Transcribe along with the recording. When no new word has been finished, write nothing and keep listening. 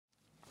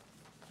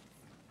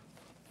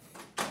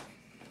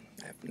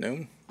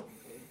Noon.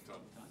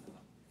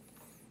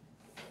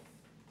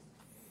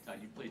 Todd,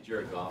 you played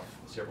Jared Goff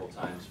several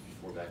times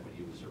before back when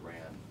he was a Ram.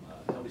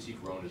 How has he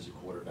grown as a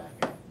quarterback?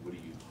 And what do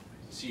you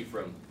see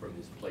from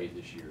his play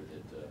this year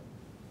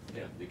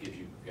that gives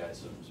you guys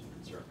some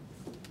concern?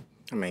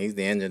 I mean, he's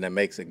the engine that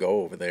makes it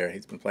go over there.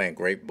 He's been playing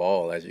great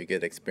ball as you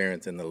get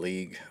experience in the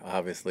league.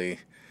 Obviously,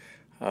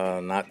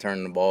 not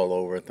turning the ball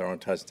over, throwing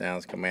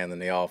touchdowns, commanding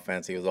the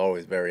offense. He was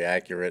always very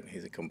accurate.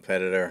 He's a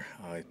competitor.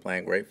 He's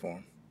playing great for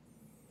him.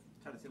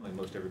 Kind of seemed like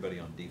most everybody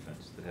on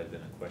defense that had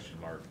been a question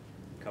mark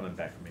coming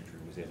back from injury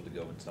was able to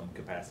go in some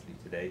capacity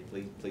today.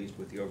 Pleased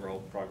with the overall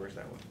progress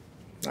that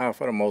way?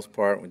 For the most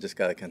part, we just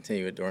got to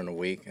continue it during the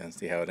week and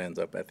see how it ends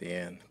up at the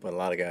end. But a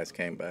lot of guys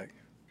came back.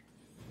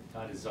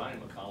 Todd, has Zion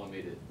McCollum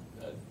made it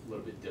a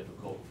little bit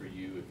difficult for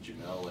you if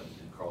Jamel and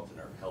Carlton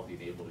are healthy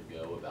and able to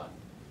go about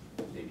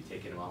maybe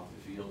taking him off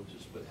the field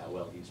just with how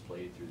well he's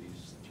played through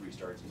these 3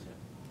 starts he's had?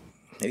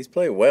 He's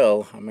played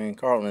well. I mean,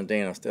 Carlton and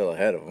Dean are still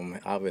ahead of him.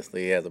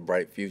 Obviously, he has a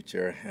bright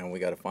future, and we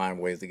got to find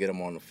ways to get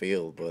him on the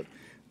field, but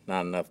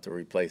not enough to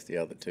replace the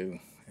other 2,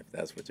 if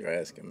that's what you're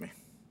asking me.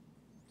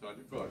 Todd,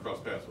 you've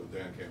crossed paths with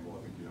Dan Campbell.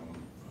 I think you know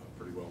him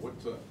pretty well. What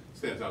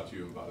stands out to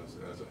you about as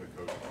a head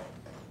coach?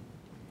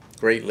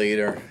 Great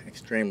leader,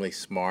 extremely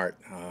smart,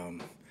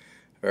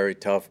 very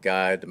tough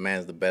guy,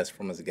 demands the best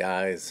from his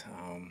guys,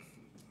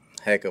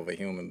 heck of a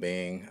human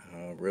being,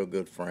 real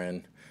good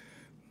friend,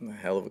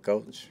 hell of a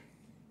coach.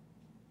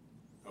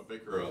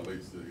 Baker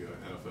leads the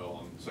NFL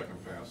on second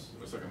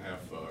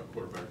half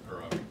quarterback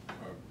or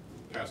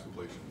pass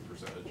completion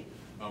percentage.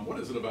 What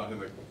is it about him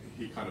that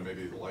he kind of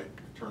maybe the light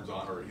turns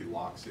on or he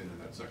locks in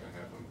that second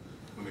half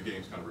when the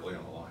game's kind of really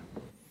on the line?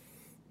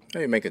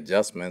 You make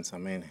adjustments. I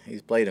mean,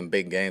 he's played in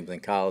big games in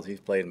college.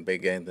 He's played in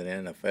big games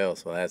in the NFL,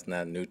 so that's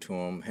not new to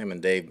him. Him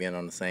and Dave being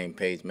on the same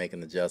page,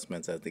 making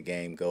adjustments as the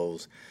game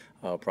goes,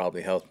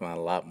 probably helps him out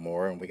a lot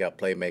more. And we got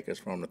playmakers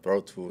for him to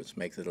throw to, which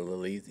makes it a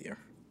little easier.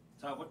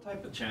 Todd, what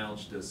type of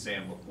challenge does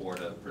Sam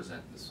Laporta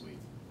present this week?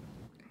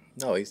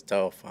 No, he's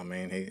tough. I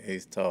mean,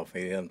 he's tough.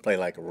 He doesn't play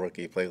like a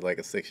rookie. He plays like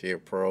a 6-year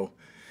pro.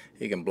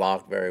 He can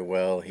block very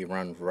well. He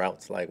runs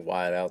routes like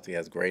wideouts. He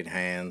has great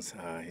hands.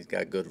 He's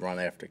got good run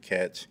after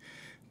catch.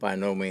 By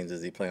no means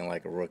is he playing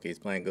like a rookie. He's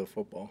playing good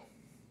football.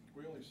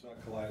 We only saw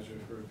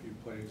Kalijah for a few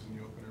plays in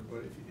the opener,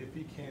 but if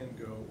he can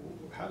go,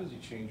 how does he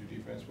change your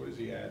defense? What does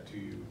he add to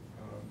you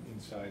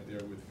inside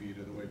there with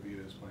Vita, the way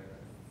Vita is playing right now?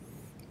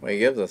 Well, he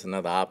gives us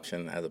another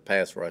option as a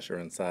pass rusher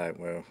inside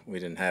where we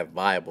didn't have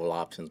viable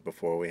options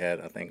before.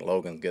 I think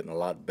Logan's getting a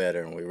lot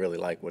better, and we really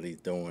like what he's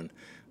doing.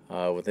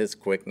 With his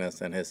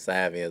quickness and his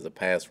savvy as a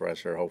pass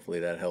rusher, hopefully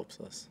that helps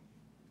us.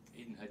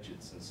 Aiden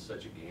Hutchinson's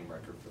such a game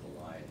record for the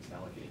Lions.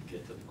 Now he can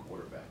get to the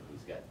quarterback.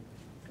 He's got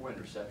 4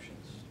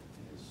 interceptions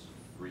in his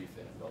brief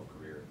NFL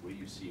career. What do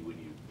you see when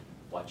you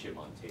watch him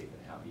on tape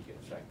and how he can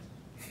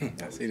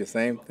affect? I see the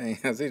same thing.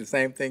 I see the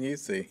same thing you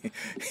see.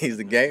 He's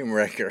a game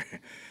wrecker.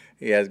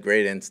 He has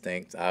great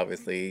instincts.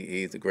 Obviously,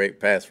 he's a great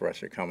pass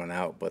rusher coming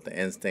out, but the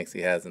instincts he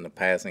has in the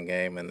passing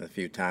game and the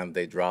few times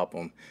they drop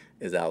him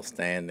is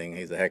outstanding.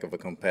 He's a heck of a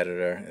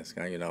competitor. It's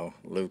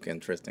Luke and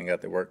Tristan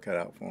got their work cut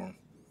out for him.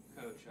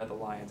 Coach, the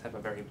Lions have a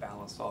very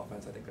balanced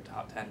offense. I think the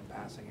top 10 in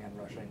passing and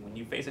rushing. When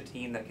you face a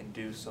team that can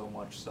do so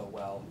much so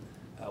well,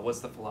 what's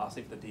the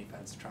philosophy for the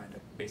defense trying to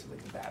basically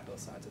combat both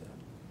sides of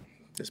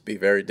that? Just be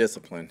very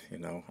disciplined.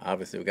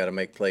 Obviously we got to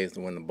make plays to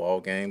win the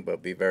ball game,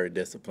 but be very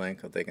disciplined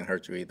because they can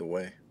hurt you either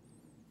way.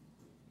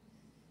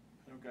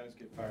 I know guys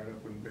get fired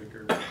up when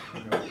Baker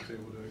is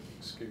able to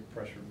escape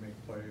pressure and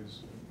make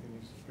plays, and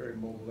he's very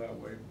mobile that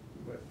way.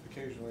 But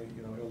occasionally,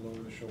 he'll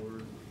lower the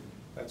shoulder.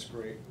 That's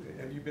great.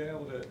 Have you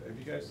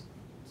guys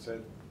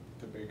said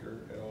to Baker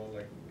at all,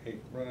 like, hey,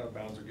 run out of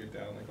bounds or get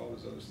down, like all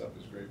this other stuff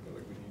is great, but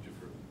like we need you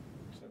for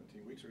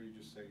 17 weeks, or you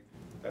just say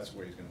that's the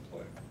way he's going to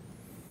play?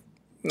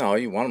 No,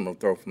 you want him to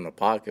throw from the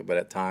pocket, but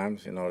at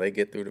times, they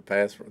get through the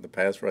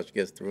pass rush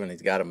gets through, and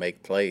he's got to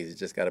make plays. He's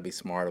just got to be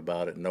smart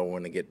about it, know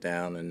when to get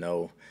down, and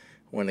know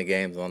when the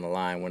game's on the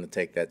line, when to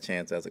take that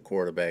chance as a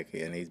quarterback.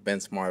 And he's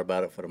been smart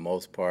about it for the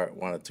most part.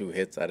 1 or 2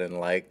 hits I didn't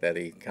like that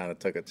he kind of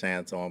took a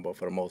chance on, but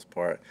for the most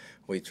part,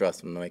 we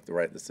trust him to make the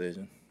right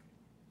decision.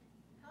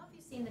 How have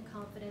you seen the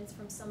confidence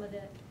from some of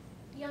the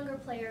younger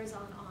players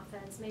on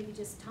offense, maybe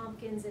just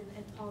Tompkins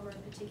and Palmer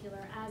in particular,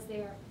 as they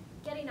are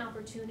getting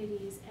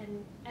opportunities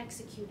and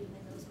executing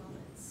in those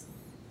moments?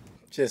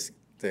 Just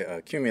the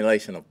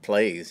accumulation of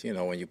plays.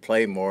 When you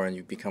play more and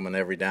you become an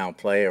every down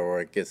player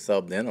or it gets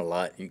subbed in a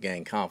lot, you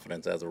gain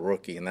confidence as a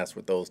rookie, and that's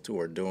what those 2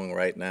 are doing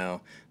right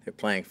now. They're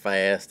playing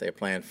fast. They're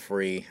playing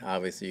free.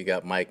 Obviously, you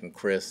got Mike and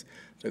Chris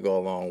to go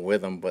along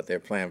with them, but they're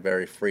playing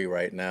very free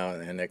right now,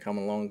 and they're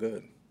coming along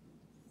good.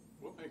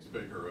 What makes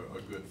Baker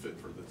a good fit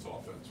for this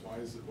offense? Why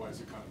is it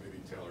kind of maybe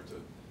tailored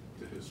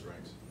to his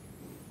strengths?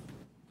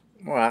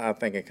 Well, I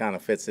think it kind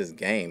of fits his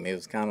game. It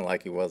was kind of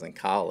like he was in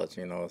college,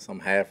 some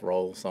half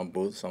rolls, some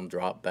boots, some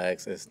drop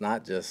backs. It's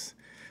not just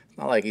It's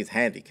not like he's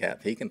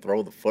handicapped. He can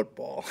throw the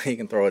football. He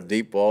can throw a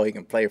deep ball. He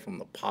can play from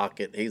the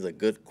pocket. He's a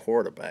good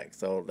quarterback.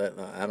 So that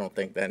I don't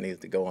think that needs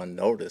to go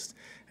unnoticed.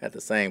 At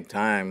the same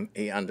time,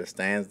 he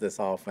understands this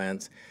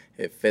offense.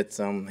 It fits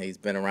him. He's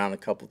been around a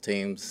couple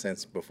teams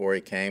since before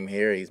he came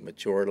here. He's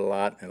matured a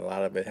lot, and a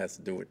lot of it has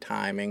to do with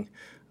timing.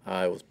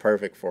 It was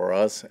perfect for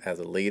us as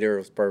a leader. It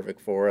was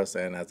perfect for us,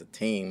 and as a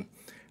team,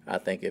 I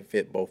think it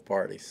fit both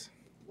parties.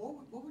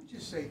 What would you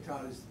say,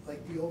 Todd, is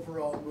like the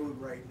overall mood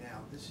right now?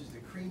 This is the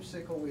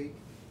creamsicle week.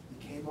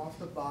 You came off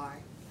the bye.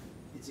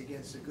 It's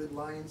against a good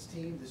Lions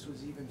team. This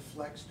was even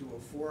flexed to a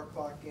 4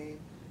 o'clock game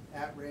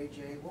at Ray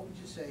J. What would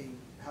you say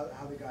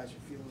how the guys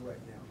are feeling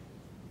right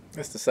now?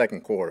 It's the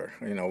second quarter.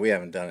 You know, we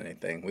haven't done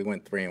anything. We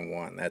went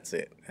 3-1. That's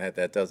it.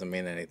 That doesn't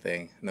mean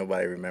anything.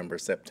 Nobody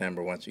remembers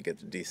September once you get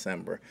to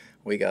December.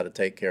 We got to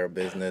take care of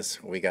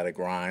business. We got to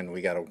grind.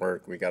 We got to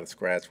work. We got to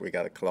scratch. We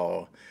got to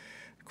claw.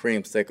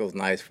 Creamsicle's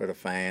nice for the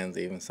fans.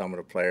 Even some of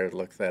the players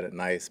looks at it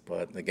nice,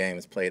 but the game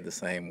is played the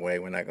same way.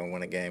 We're not going to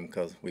win a game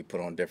because we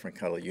put on different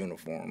color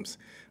uniforms.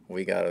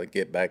 We got to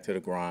get back to the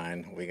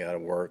grind. We got to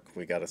work.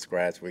 We got to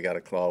scratch. We got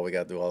to claw. We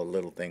got to do all the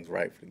little things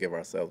right to give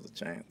ourselves a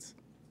chance.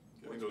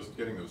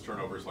 Getting those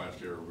turnovers last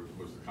year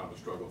was kind of a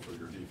struggle for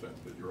your defense,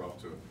 but you're off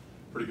to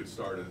a pretty good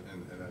start in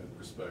that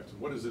respect.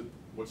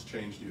 What's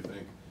changed, do you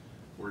think,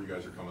 where you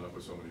guys are coming up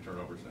with so many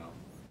turnovers now?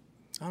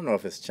 I don't know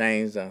if it's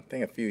changed. I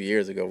think a few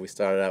years ago we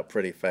started out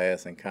pretty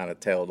fast and kind of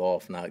tailed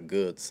off not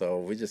good. So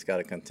we just got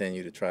to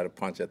continue to try to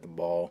punch at the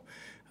ball,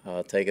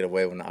 take it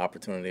away when the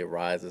opportunity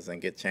arises,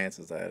 and get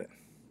chances at it.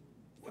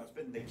 What's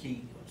been the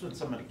key? What's been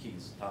some of the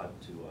keys, Todd,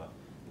 to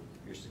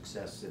your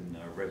success in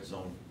red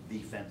zone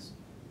defense?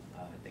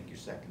 I think you're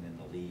second in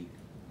the league,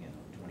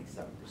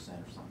 27% or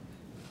something.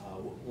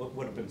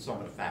 What have been some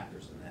of the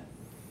factors in that?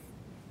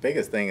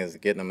 Biggest thing is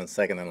getting them in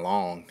second and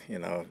long. You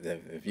know,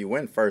 if you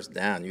win first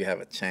down, you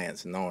have a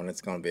chance knowing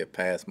it's going to be a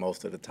pass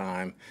most of the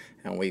time,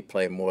 and we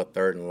play more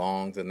third and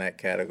longs in that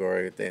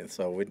category.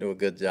 So we do a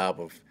good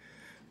job of,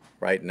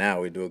 right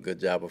now, we do a good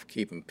job of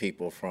keeping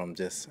people from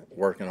just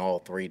working all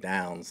 3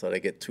 downs. So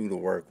they get 2 to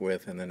work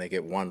with, and then they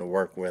get 1 to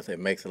work with. It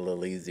makes it a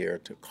little easier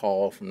to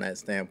call from that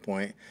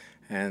standpoint.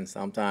 And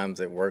sometimes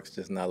it works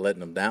just not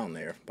letting them down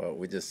there. But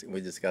we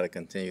just got to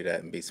continue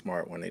that and be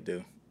smart when they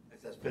do.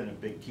 That's been a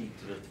big key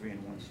to the 3-1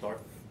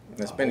 start.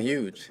 It's been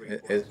huge.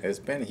 It's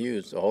been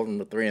huge. To hold them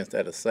to 3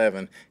 instead of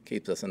 7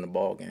 keeps us in the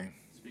ball game.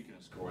 Speaking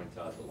of scoring,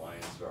 Todd, the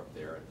Lions are up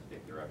there. I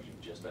think they're actually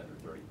just under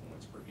 30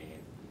 points per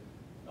game.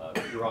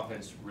 Your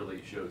offense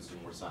really showed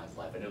some more signs of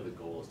life. I know the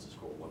goal is to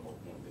score 1 more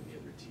point than the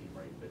other team,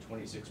 right? But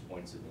 26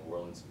 points in New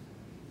Orleans.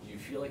 Do you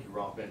feel like your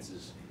offense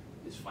is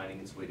finding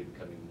its way to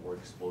becoming more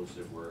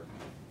explosive, where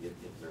if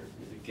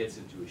it gets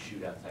into a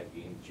shootout type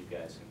game, that you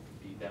guys can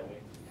compete that way?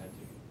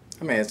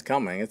 I mean, it's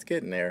coming. It's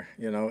getting there.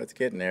 It's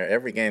getting there.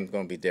 Every game's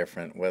going to be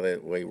different, whether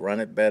we run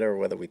it better,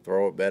 whether we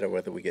throw it better,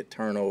 whether we get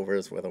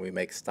turnovers, whether we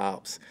make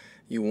stops.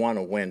 You want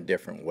to win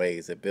different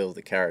ways. It builds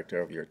the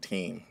character of your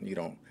team. You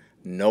don't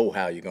know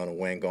how you're going to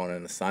win going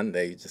into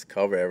Sunday. You just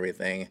cover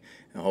everything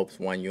and hopes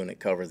one unit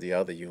covers the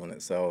other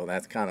unit. So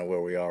that's kind of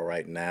where we are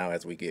right now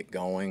as we get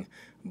going.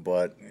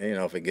 But,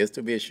 if it gets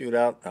to be a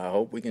shootout, I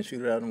hope we can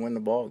shoot it out and win the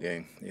ball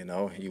game.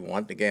 You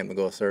want the game to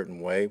go a certain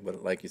way,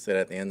 but like you said,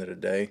 at the end of the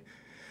day,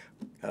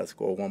 got to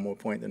score 1 more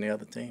point than the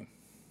other team.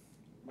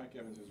 Mike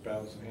Evans has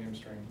battled some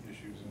hamstring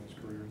issues in his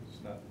career.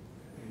 It's not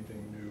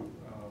anything new.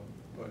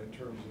 But in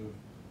terms of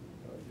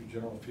your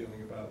general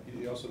feeling about it,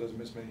 he also doesn't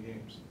miss many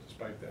games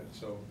despite that.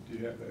 So do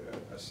you have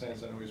a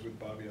sense, I know he's with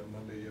Bobby on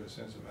Monday, you have a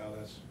sense of how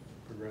that's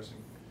progressing?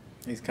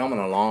 He's coming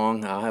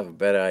along. I'll have a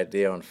better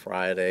idea on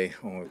Friday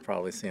when we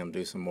probably see him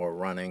do some more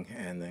running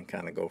and then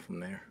kind of go from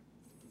there.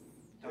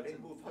 Do they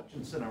move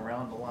Hutchinson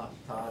around a lot,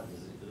 Todd?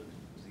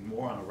 Is he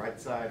more on the right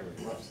side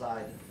or the left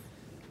side?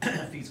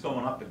 If he's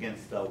going up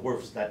against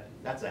Wirfs,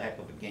 that's a heck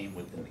of a game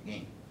within the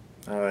game.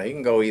 He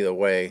can go either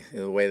way.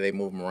 The way they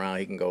move him around,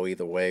 he can go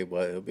either way.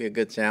 But it'll be a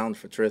good challenge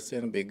for Tristan.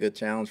 It'll be a good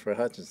challenge for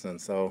Hutchinson.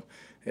 So,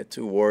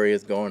 2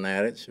 warriors going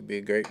at it should be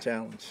a great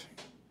challenge.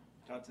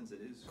 Todd, since it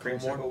is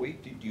Creamsicle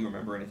week, do you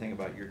remember anything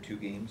about your 2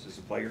 games as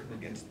a player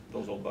against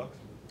those old Bucs?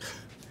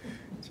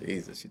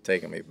 Jesus, you're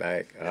taking me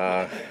back.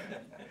 I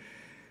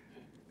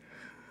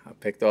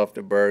picked off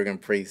the Berg in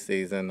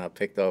preseason. I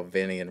picked off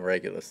Vinny in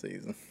regular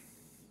season.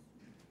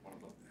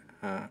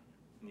 And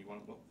you won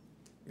both?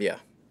 Yeah.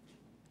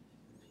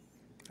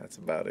 That's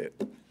about it.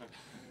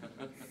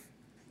 Okay.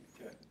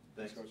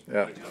 Thanks, Coach.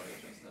 Yeah.